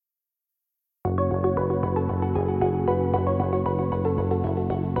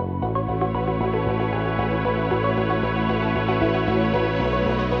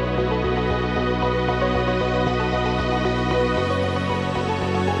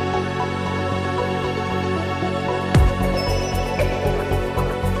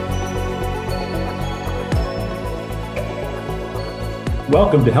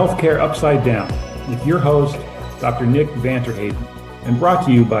Welcome to Healthcare Upside Down with your host, Dr. Nick Vanterhaden, and brought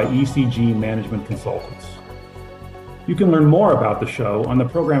to you by ECG Management Consultants. You can learn more about the show on the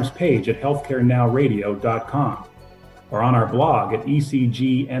program's page at healthcarenowradio.com or on our blog at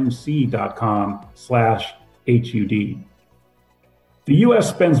ecgmc.com/HUD. The U.S.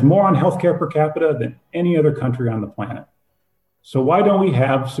 spends more on healthcare per capita than any other country on the planet. So why don't we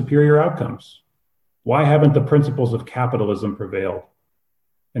have superior outcomes? Why haven't the principles of capitalism prevailed?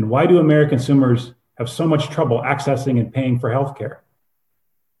 And why do American consumers have so much trouble accessing and paying for healthcare?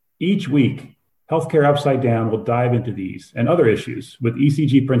 Each week, Healthcare Upside Down will dive into these and other issues with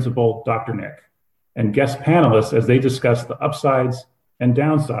ECG principal Dr. Nick and guest panelists as they discuss the upsides and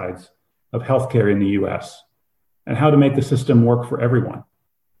downsides of healthcare in the US and how to make the system work for everyone.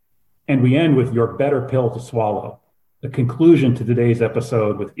 And we end with your better pill to swallow, the conclusion to today's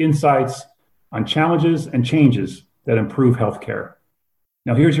episode with insights on challenges and changes that improve healthcare.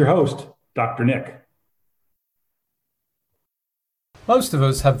 Now here's your host, Dr. Nick. Most of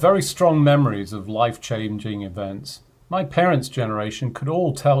us have very strong memories of life-changing events. My parents' generation could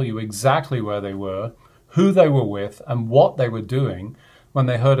all tell you exactly where they were, who they were with, and what they were doing when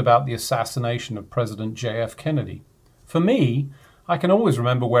they heard about the assassination of President J.F. Kennedy. For me, I can always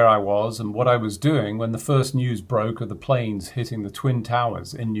remember where I was and what I was doing when the first news broke of the planes hitting the Twin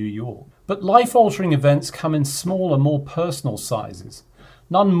Towers in New York. But life-altering events come in smaller, more personal sizes,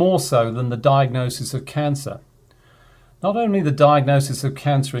 none more so than the diagnosis of cancer. Not only the diagnosis of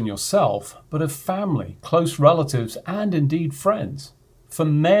cancer in yourself, but of family, close relatives, and indeed friends. For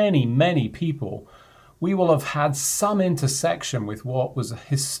many, many people, we will have had some intersection with what was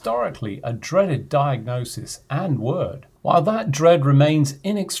historically a dreaded diagnosis and word. While that dread remains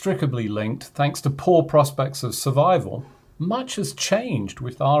inextricably linked thanks to poor prospects of survival, much has changed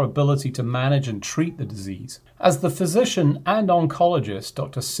with our ability to manage and treat the disease. As the physician and oncologist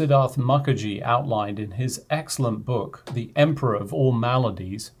Dr. Siddharth Mukherjee outlined in his excellent book, The Emperor of All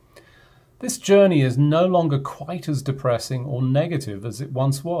Maladies, this journey is no longer quite as depressing or negative as it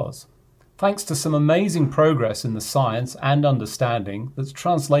once was. Thanks to some amazing progress in the science and understanding that's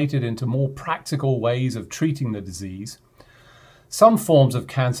translated into more practical ways of treating the disease, some forms of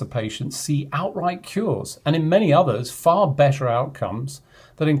cancer patients see outright cures, and in many others, far better outcomes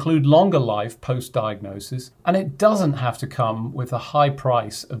that include longer life post-diagnosis, and it doesn't have to come with a high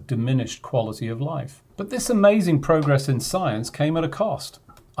price of diminished quality of life. But this amazing progress in science came at a cost.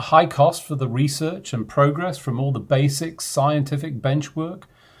 A high cost for the research and progress from all the basic scientific bench work,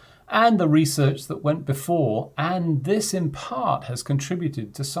 and the research that went before, and this in part has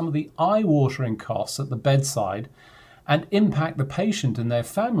contributed to some of the eye-watering costs at the bedside and impact the patient and their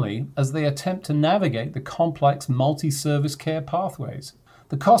family as they attempt to navigate the complex multi-service care pathways.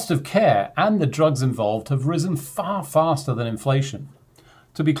 The cost of care and the drugs involved have risen far faster than inflation.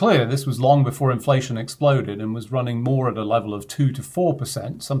 To be clear, this was long before inflation exploded and was running more at a level of 2 to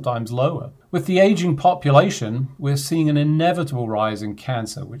 4%, sometimes lower. With the aging population, we're seeing an inevitable rise in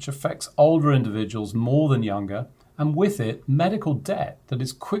cancer, which affects older individuals more than younger, and with it, medical debt that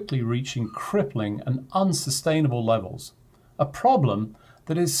is quickly reaching crippling and unsustainable levels. A problem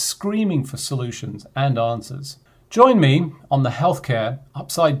that is screaming for solutions and answers. Join me on the Healthcare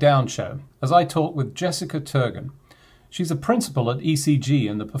Upside Down show as I talk with Jessica Turgan. She's a principal at ECG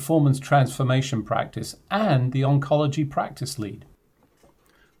in the Performance Transformation Practice and the Oncology Practice Lead.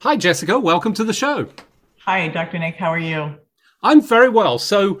 Hi, Jessica. Welcome to the show. Hi, Dr. Nick. How are you? I'm very well.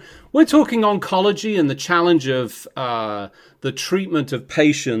 So we're talking oncology and the challenge of the treatment of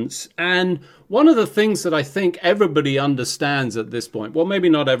patients. And one of the things that I think everybody understands at this point, well, maybe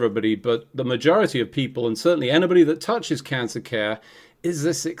not everybody, but the majority of people, and certainly anybody that touches cancer care, is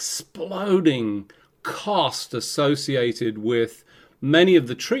this exploding cost associated with many of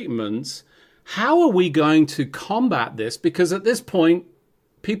the treatments. How are we going to combat this? Because at this point,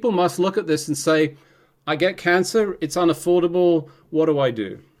 people must look at this and say, I get cancer, it's unaffordable, what do I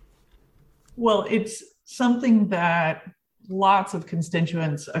do? Well, it's something that lots of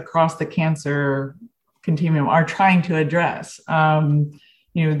constituents across the cancer continuum are trying to address.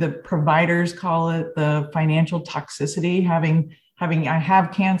 The providers call it the financial toxicity, having I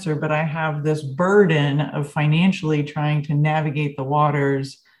have cancer, but I have this burden of financially trying to navigate the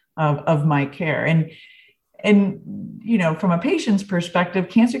waters of my care. And from a patient's perspective,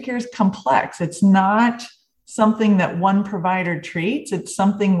 cancer care is complex. It's not something that one provider treats. It's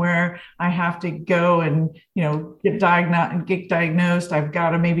something where I have to go and, get diagnosed. I've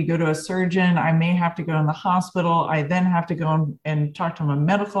got to maybe go to a surgeon. I may have to go in the hospital. I then have to go and talk to a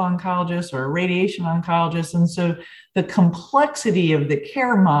medical oncologist or a radiation oncologist. And so the complexity of the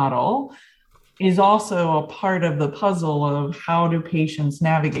care model is also a part of the puzzle of how do patients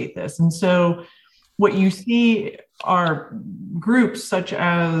navigate this. And so what you see are groups such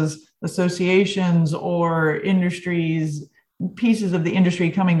as associations or industries, pieces of the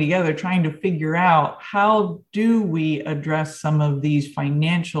industry coming together, trying to figure out how do we address some of these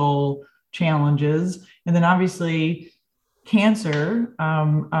financial challenges. And then obviously cancer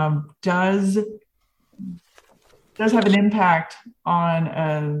does have an impact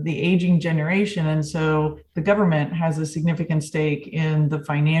on the aging generation. And so the government has a significant stake in the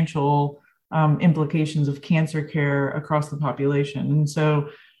financial implications of cancer care across the population. And so,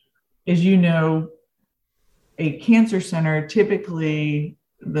 as you know, a cancer center, typically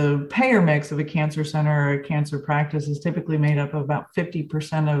the payer mix of a cancer center or a cancer practice is typically made up of about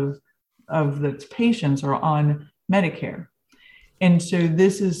 50% of its patients are on Medicare. And so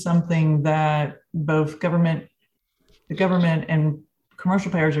this is something that both the government and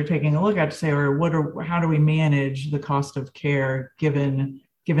commercial payers are taking a look at to say, or how do we manage the cost of care given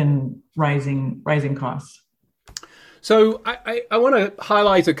rising costs? So I want to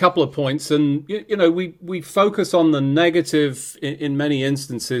highlight a couple of points, and we focus on the negative in many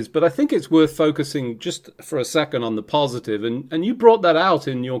instances, but I think it's worth focusing just for a second on the positive, and you brought that out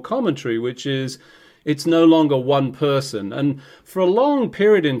in your commentary, which is it's no longer one person. And for a long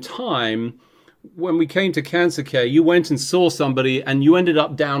period in time, when we came to cancer care, you went and saw somebody and you ended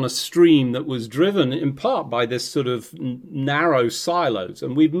up down a stream that was driven in part by this sort of narrow silos.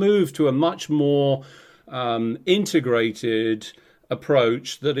 And we've moved to a much more integrated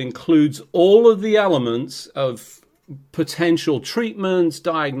approach that includes all of the elements of potential treatments,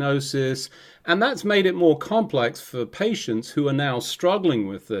 diagnosis, and that's made it more complex for patients who are now struggling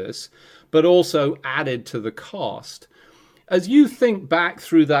with this, but also added to the cost. As you think back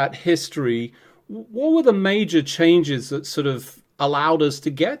through that history, what were the major changes that sort of allowed us to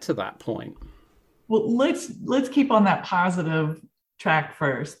get to that point? Well, let's keep on that positive track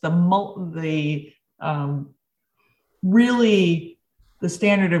first. Really, the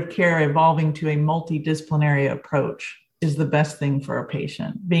standard of care evolving to a multidisciplinary approach is the best thing for a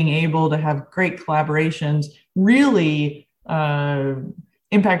patient. Being able to have great collaborations, really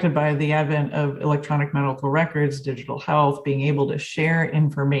impacted by the advent of electronic medical records, digital health, being able to share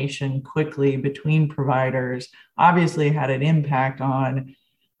information quickly between providers, obviously had an impact on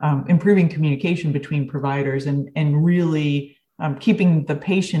improving communication between providers and really keeping the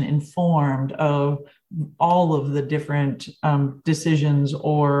patient informed of all of the different decisions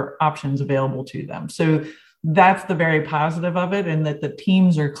or options available to them. So that's the very positive of it, and that the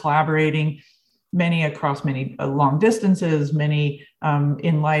teams are collaborating, many across many long distances, many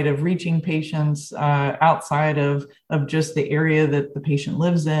in light of reaching patients outside of just the area that the patient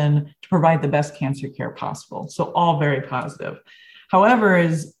lives in to provide the best cancer care possible. So all very positive. While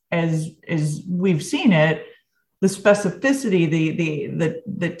as we've seen it, the specificity,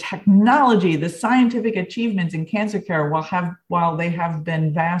 the technology, the scientific achievements in cancer care, while they have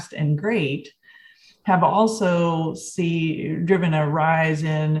been vast and great, have also driven a rise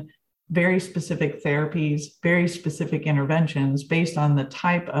in very specific therapies, very specific interventions based on the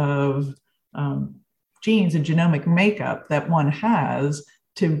type of genes and genomic makeup that one has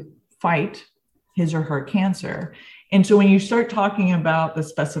to fight his or her cancer. And so when you start talking about the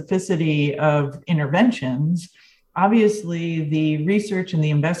specificity of interventions, obviously the research and the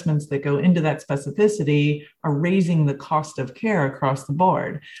investments that go into that specificity are raising the cost of care across the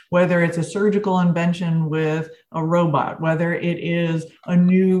board, whether it's a surgical invention with a robot, whether it is a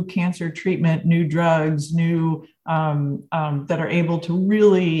new cancer treatment, new drugs, new that are able to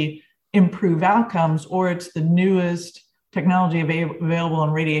really improve outcomes, or it's the newest technology available in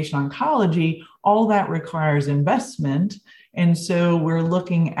radiation oncology. All that requires investment. And so we're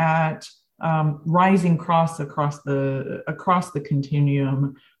looking at rising costs across the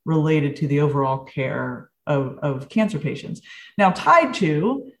continuum related to the overall care of cancer patients. Now, tied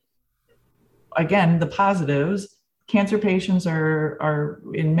to, again, the positives, cancer patients are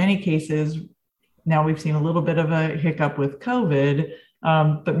in many cases, now we've seen a little bit of a hiccup with COVID,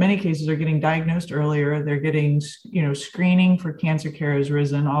 but many cases are getting diagnosed earlier. They're getting, screening for cancer care has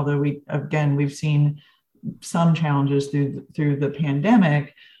risen, although we've seen some challenges through the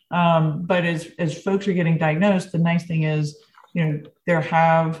pandemic. But as folks are getting diagnosed, the nice thing is,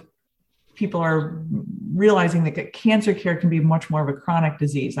 people are realizing that cancer care can be much more of a chronic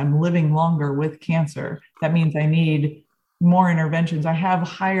disease. I'm living longer with cancer. That means I need more interventions. I have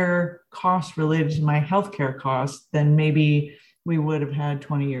higher costs related to my healthcare costs than maybe we would have had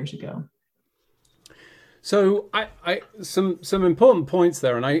 20 years ago. So some important points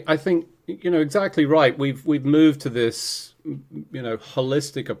there, and I think exactly right. We've moved to this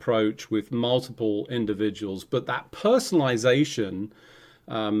holistic approach with multiple individuals, but that personalization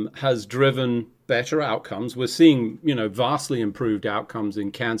has driven better outcomes. We're seeing, vastly improved outcomes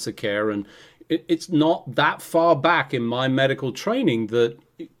in cancer care, and it's not that far back in my medical training that,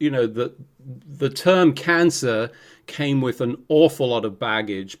 the term cancer came with an awful lot of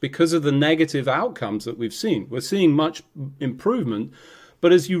baggage because of the negative outcomes that we've seen. We're seeing much improvement,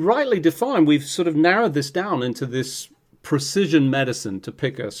 but as you rightly define, we've sort of narrowed this down into this precision medicine, to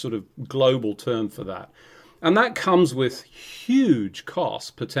pick a sort of global term for that. And that comes with huge costs,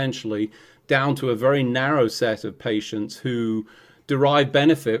 potentially, down to a very narrow set of patients who derive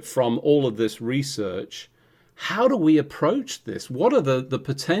benefit from all of this research. How do we approach this? What are the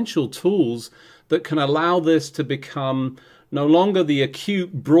potential tools that can allow this to become no longer the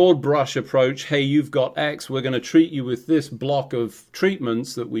acute broad brush approach, hey, you've got X, we're going to treat you with this block of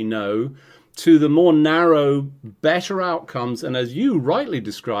treatments that we know, to the more narrow, better outcomes, and as you rightly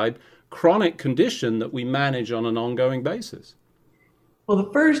described, chronic condition that we manage on an ongoing basis? Well,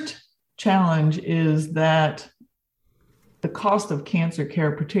 the first challenge is that the cost of cancer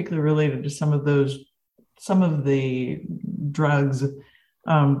care, particularly related to some of the drugs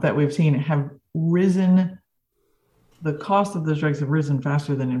that we've seen, have risen. The cost of those drugs have risen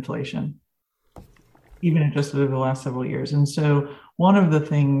faster than inflation, even adjusted over the last several years. And so one of the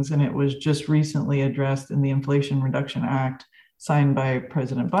things, and it was just recently addressed in the Inflation Reduction Act signed by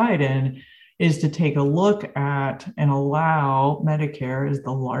President Biden, is to take a look at and allow Medicare, as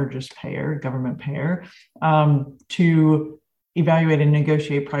the largest payer, government payer, to evaluate and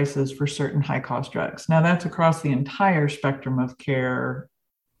negotiate prices for certain high-cost drugs. Now, that's across the entire spectrum of care: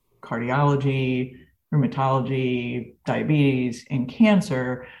 cardiology, rheumatology, diabetes, and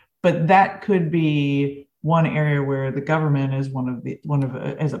cancer. But that could be one area where the government is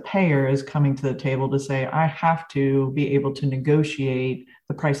as a payer is coming to the table to say, I have to be able to negotiate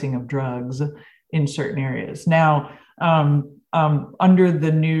the pricing of drugs in certain areas. Now, under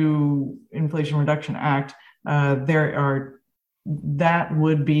the new Inflation Reduction Act, that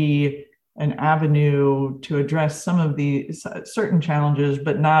would be an avenue to address some of the certain challenges,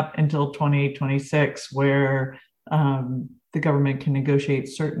 but not until 2026, where the government can negotiate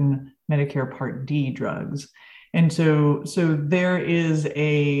certain Medicare Part D drugs. And so there is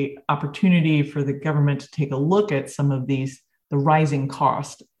a opportunity for the government to take a look at some of the rising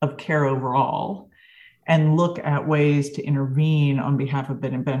cost of care overall, and look at ways to intervene on behalf of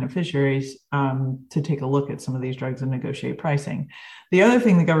beneficiaries to take a look at some of these drugs and negotiate pricing. The other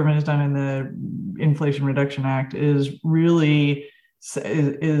thing the government has done in the Inflation Reduction Act is really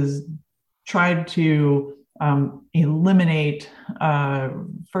tried to eliminate,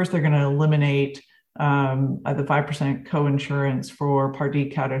 first they're going to eliminate the 5% co-insurance for Part D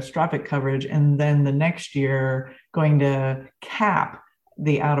catastrophic coverage, and then the next year going to cap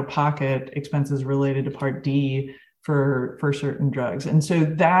the out-of-pocket expenses related to Part D for certain drugs. And so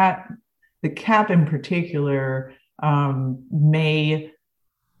that the cap in particular may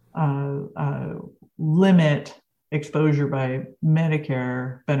limit exposure by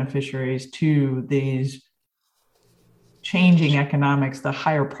Medicare beneficiaries to these changing economics, the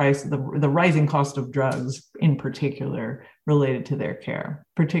higher price, the rising cost of drugs in particular related to their care,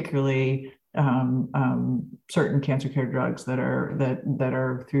 particularly certain cancer care drugs that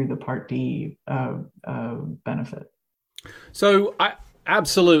are through the Part D benefit. So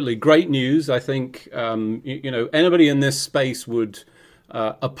absolutely great news. I think anybody in this space would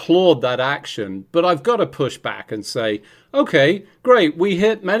applaud that action, but I've got to push back and say, okay, great, we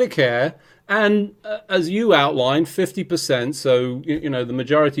hit Medicare. And as you outlined, 50%, so the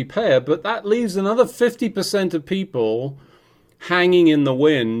majority payer, but that leaves another 50% of people hanging in the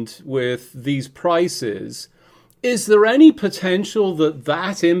wind with these prices. Is there any potential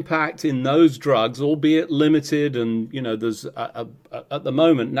that impact in those drugs, albeit limited, and there's at the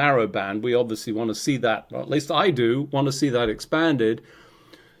moment narrow band, we obviously want to see that, or at least I do want to see that expanded,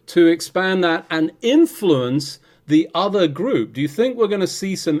 to expand that and influence the other group? Do you think we're going to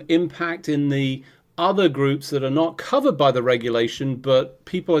see some impact in the other groups that are not covered by the regulation, but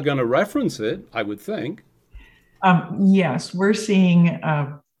people are going to reference it, I would think? Yes, we're seeing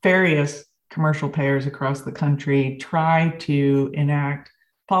various commercial payers across the country try to enact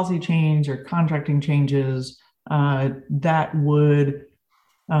policy change or contracting changes that would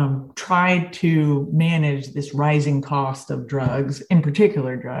try to manage this rising cost of drugs, in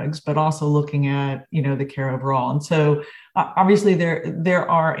particular drugs, but also looking at the care overall. And so obviously there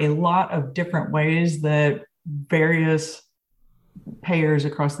are a lot of different ways that various payers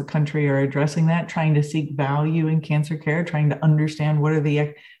across the country are addressing that, trying to seek value in cancer care, trying to understand what are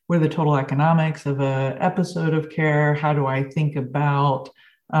the total economics of an episode of care. How do I think about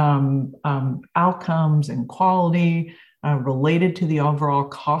outcomes and quality related to the overall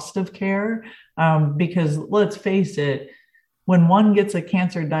cost of care? Because let's face it, when one gets a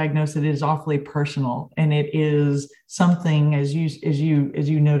cancer diagnosis, it is awfully personal, and it is something, as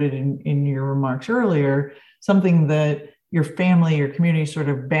you noted in your remarks earlier, something that your family, your community sort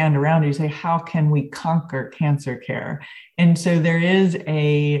of band around you, say, how can we conquer cancer care? And so there is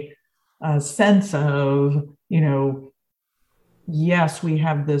a sense of, yes, we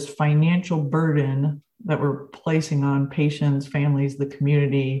have this financial burden that we're placing on patients, families, the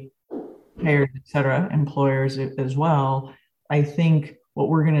community, payers, et cetera, employers as well. I think what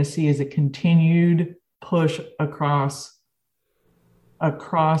we're going to see is a continued push across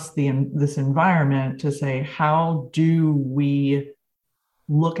this environment to say, how do we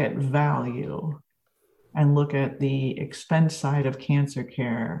look at value and look at the expense side of cancer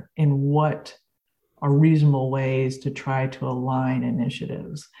care in what are reasonable ways to try to align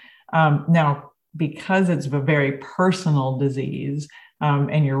initiatives. Now, because it's a very personal disease,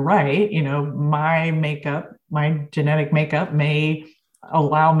 and you're right, my genetic makeup may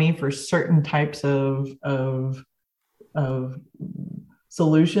allow me for certain types of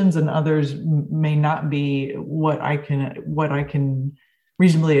solutions, and others may not be what I can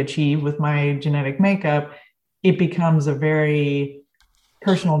reasonably achieve with my genetic makeup. It becomes a very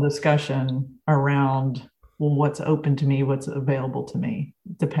personal discussion around, well, what's open to me, what's available to me,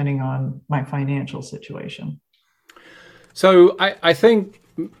 depending on my financial situation. So I think,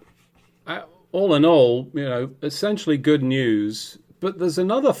 all in all, essentially good news. But there's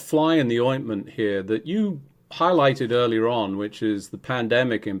another fly in the ointment here that you highlighted earlier on, which is the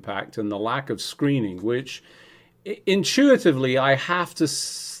pandemic impact and the lack of screening, which intuitively I have to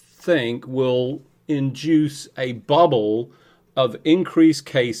think will induce a bubble of increased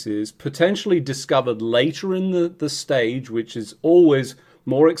cases, potentially discovered later in the stage, which is always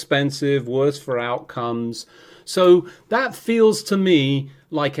more expensive, worse for outcomes. So that feels to me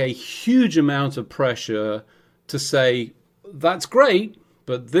like a huge amount of pressure to say, that's great,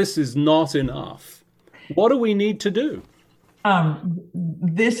 but this is not enough. What do we need to do?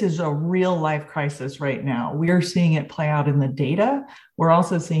 This is a real life crisis right now. We are seeing it play out in the data. We're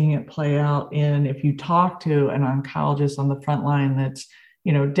also seeing it play out in, if you talk to an oncologist on the front line that's,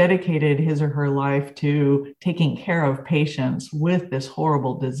 dedicated his or her life to taking care of patients with this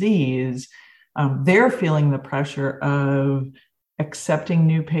horrible disease, they're feeling the pressure of accepting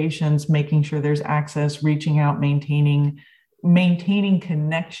new patients, making sure there's access, reaching out, maintaining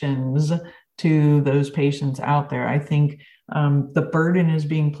connections to those patients out there. I think the burden is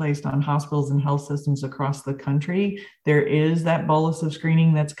being placed on hospitals and health systems across the country. There is that bolus of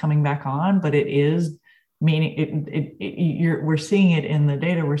screening that's coming back on, but it is we're seeing it in the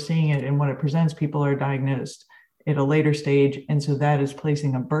data. We're seeing it in what it presents. People are diagnosed at a later stage. And so that is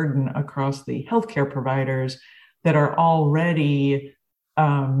placing a burden across the healthcare providers that are already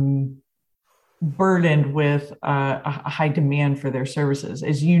burdened with a high demand for their services.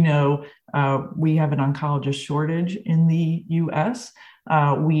 As you know, we have an oncologist shortage in the US.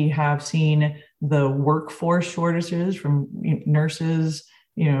 We have seen the workforce shortages from nurses,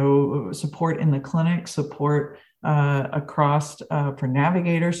 support in the clinic, support across for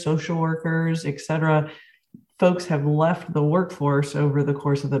navigators, social workers, et cetera. Folks have left the workforce over the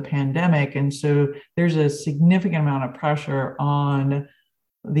course of the pandemic. And so there's a significant amount of pressure on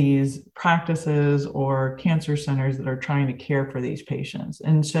these practices or cancer centers that are trying to care for these patients.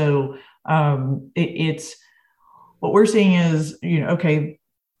 And so it's what we're seeing is, okay,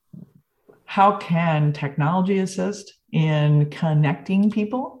 how can technology assist in connecting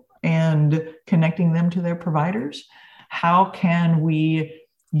people and connecting them to their providers? How can we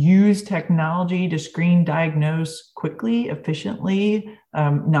use technology to screen, diagnose quickly, efficiently,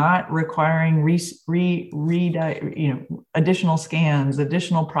 not requiring additional scans,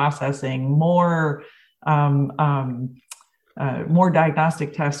 additional processing, more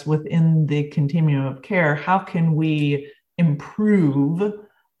diagnostic tests within the continuum of care? How can we improve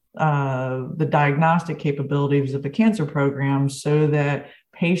the diagnostic capabilities of the cancer program so that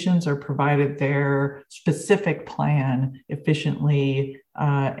patients are provided their specific plan efficiently,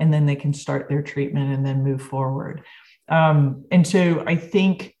 and then they can start their treatment and then move forward. And so I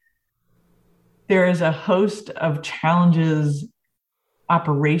think there is a host of challenges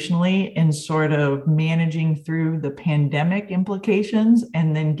operationally in sort of managing through the pandemic implications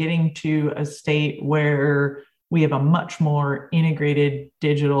and then getting to a state where we have a much more integrated,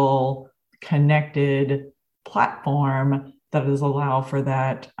 digital, connected platform that does allow for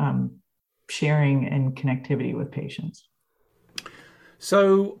that sharing and connectivity with patients.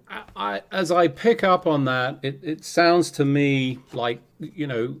 So as I pick up on that, it sounds to me like,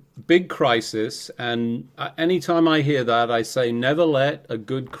 big crisis. And anytime I hear that, I say, never let a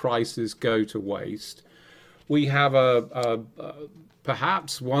good crisis go to waste. We have a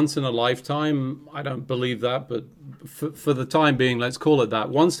perhaps once in a lifetime, I don't believe that, but for the time being, let's call it that,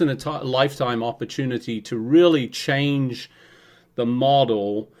 once in a lifetime opportunity to really change the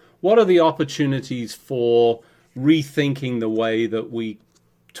model. What are the opportunities for rethinking the way that we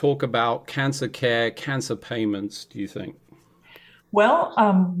talk about cancer care, cancer payments, do you think? Well,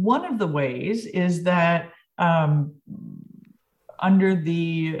 one of the ways is that under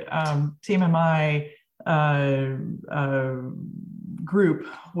the CMMI group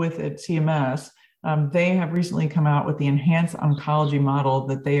with at CMS, they have recently come out with the enhanced oncology model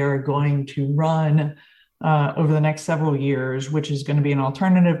that they are going to run over the next several years, which is going to be an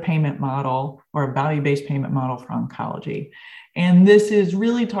alternative payment model or a value-based payment model for oncology. And this is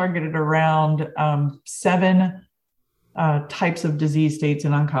really targeted around 7 types of disease states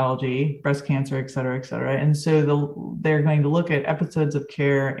in oncology, breast cancer, et cetera, et cetera. And so they're going to look at episodes of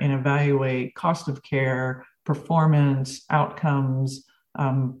care and evaluate cost of care, performance, outcomes,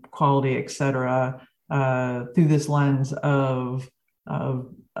 quality, et cetera, through this lens of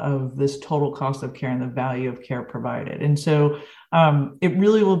this total cost of care and the value of care provided. And so it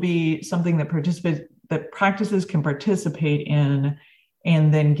really will be something that practices can participate in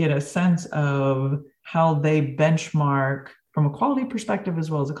and then get a sense of how they benchmark from a quality perspective as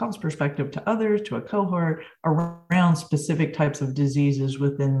well as a cost perspective to others, to a cohort around specific types of diseases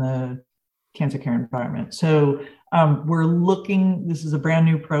within the cancer care environment. So this is a brand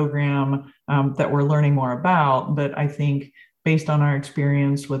new program that we're learning more about, but I think based on our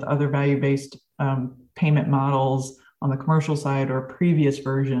experience with other value-based payment models on the commercial side or previous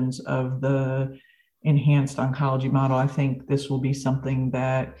versions of the enhanced oncology model, I think this will be something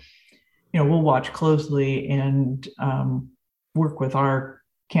that we'll watch closely and work with our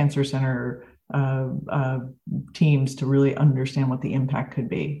cancer center teams to really understand what the impact could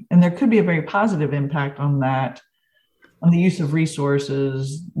be. And there could be a very positive impact on that, on the use of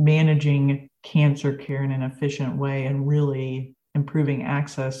resources, managing cancer care in an efficient way, and really improving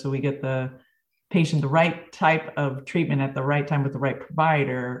access so we get the patient the right type of treatment at the right time with the right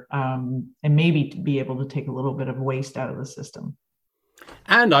provider, and maybe to be able to take a little bit of waste out of the system.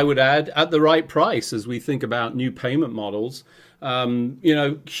 And I would add, at the right price as we think about new payment models.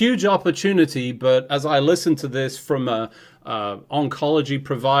 Huge opportunity, but as I listen to this from a oncology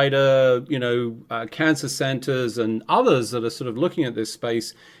provider, cancer centers and others that are sort of looking at this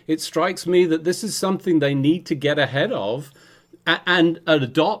space, it strikes me that this is something they need to get ahead of and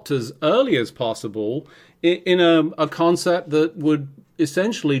adopt as early as possible in a concept that would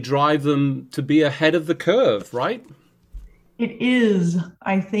essentially drive them to be ahead of the curve, right? It is.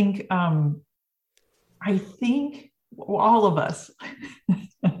 I think all of us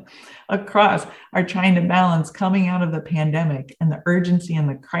across are trying to balance coming out of the pandemic and the urgency and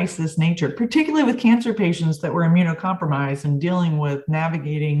the crisis nature, particularly with cancer patients that were immunocompromised and dealing with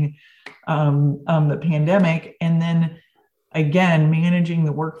navigating the pandemic, and then again managing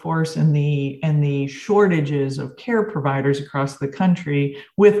the workforce and the shortages of care providers across the country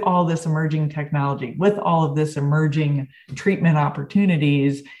with all this emerging technology, with all of this emerging treatment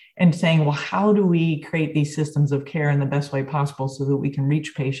opportunities, and saying, well, how do we create these systems of care in the best way possible so that we can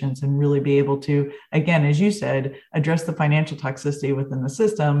reach patients and really be able to, again, as you said, address the financial toxicity within the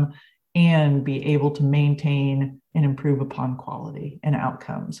system and be able to maintain and improve upon quality and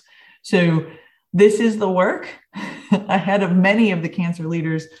outcomes. So this is the work ahead of many of the cancer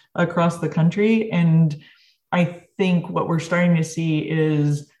leaders across the country. And I think what we're starting to see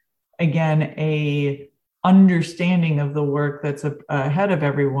is, again, a understanding of the work that's ahead of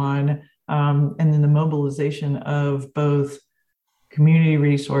everyone, and then the mobilization of both community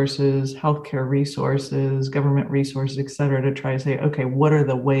resources, healthcare resources, government resources, et cetera, to try to say, okay, what are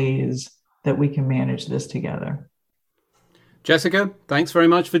the ways that we can manage this together? Jessica, thanks very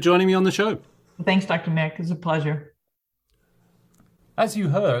much for joining me on the show. Thanks, Dr. Nick. It's a pleasure. As you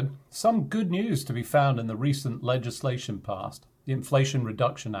heard, some good news to be found in the recent legislation passed, the Inflation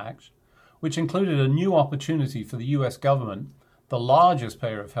Reduction Act, which included a new opportunity for the US government, the largest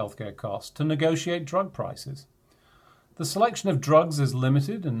payer of healthcare costs, to negotiate drug prices. The selection of drugs is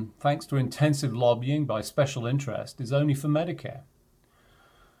limited and, thanks to intensive lobbying by special interest, is only for Medicare.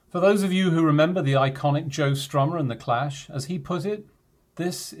 For those of you who remember the iconic Joe Strummer and The Clash, as he put it,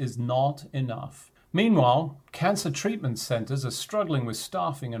 this is not enough. Meanwhile, cancer treatment centres are struggling with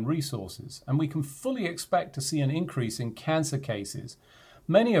staffing and resources, and we can fully expect to see an increase in cancer cases,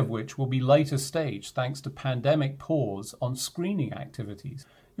 many of which will be later stage thanks to pandemic pause on screening activities.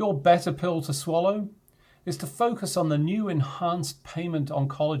 Your better pill to swallow is to focus on the new enhanced payment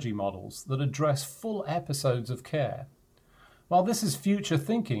oncology models that address full episodes of care. While this is future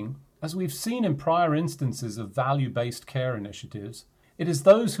thinking, as we've seen in prior instances of value-based care initiatives, it is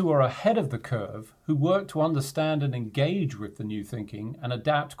those who are ahead of the curve, who work to understand and engage with the new thinking and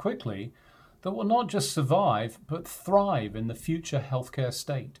adapt quickly, that will not just survive, but thrive in the future healthcare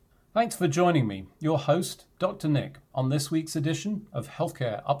state. Thanks for joining me, your host, Dr. Nick, on this week's edition of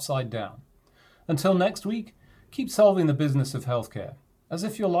Healthcare Upside Down. Until next week, keep solving the business of healthcare, as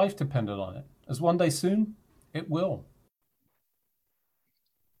if your life depended on it, as one day soon, it will.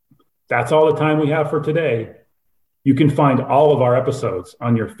 That's all the time we have for today. You can find all of our episodes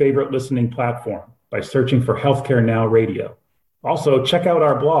on your favorite listening platform by searching for Healthcare Now Radio. Also, check out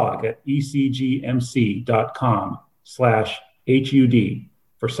our blog at ecgmc.com/HUD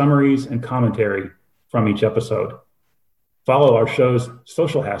for summaries and commentary from each episode. Follow our show's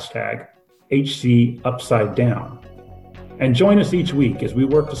social hashtag, HC Upside Down. And join us each week as we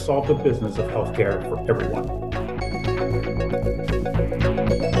work to solve the business of healthcare for everyone.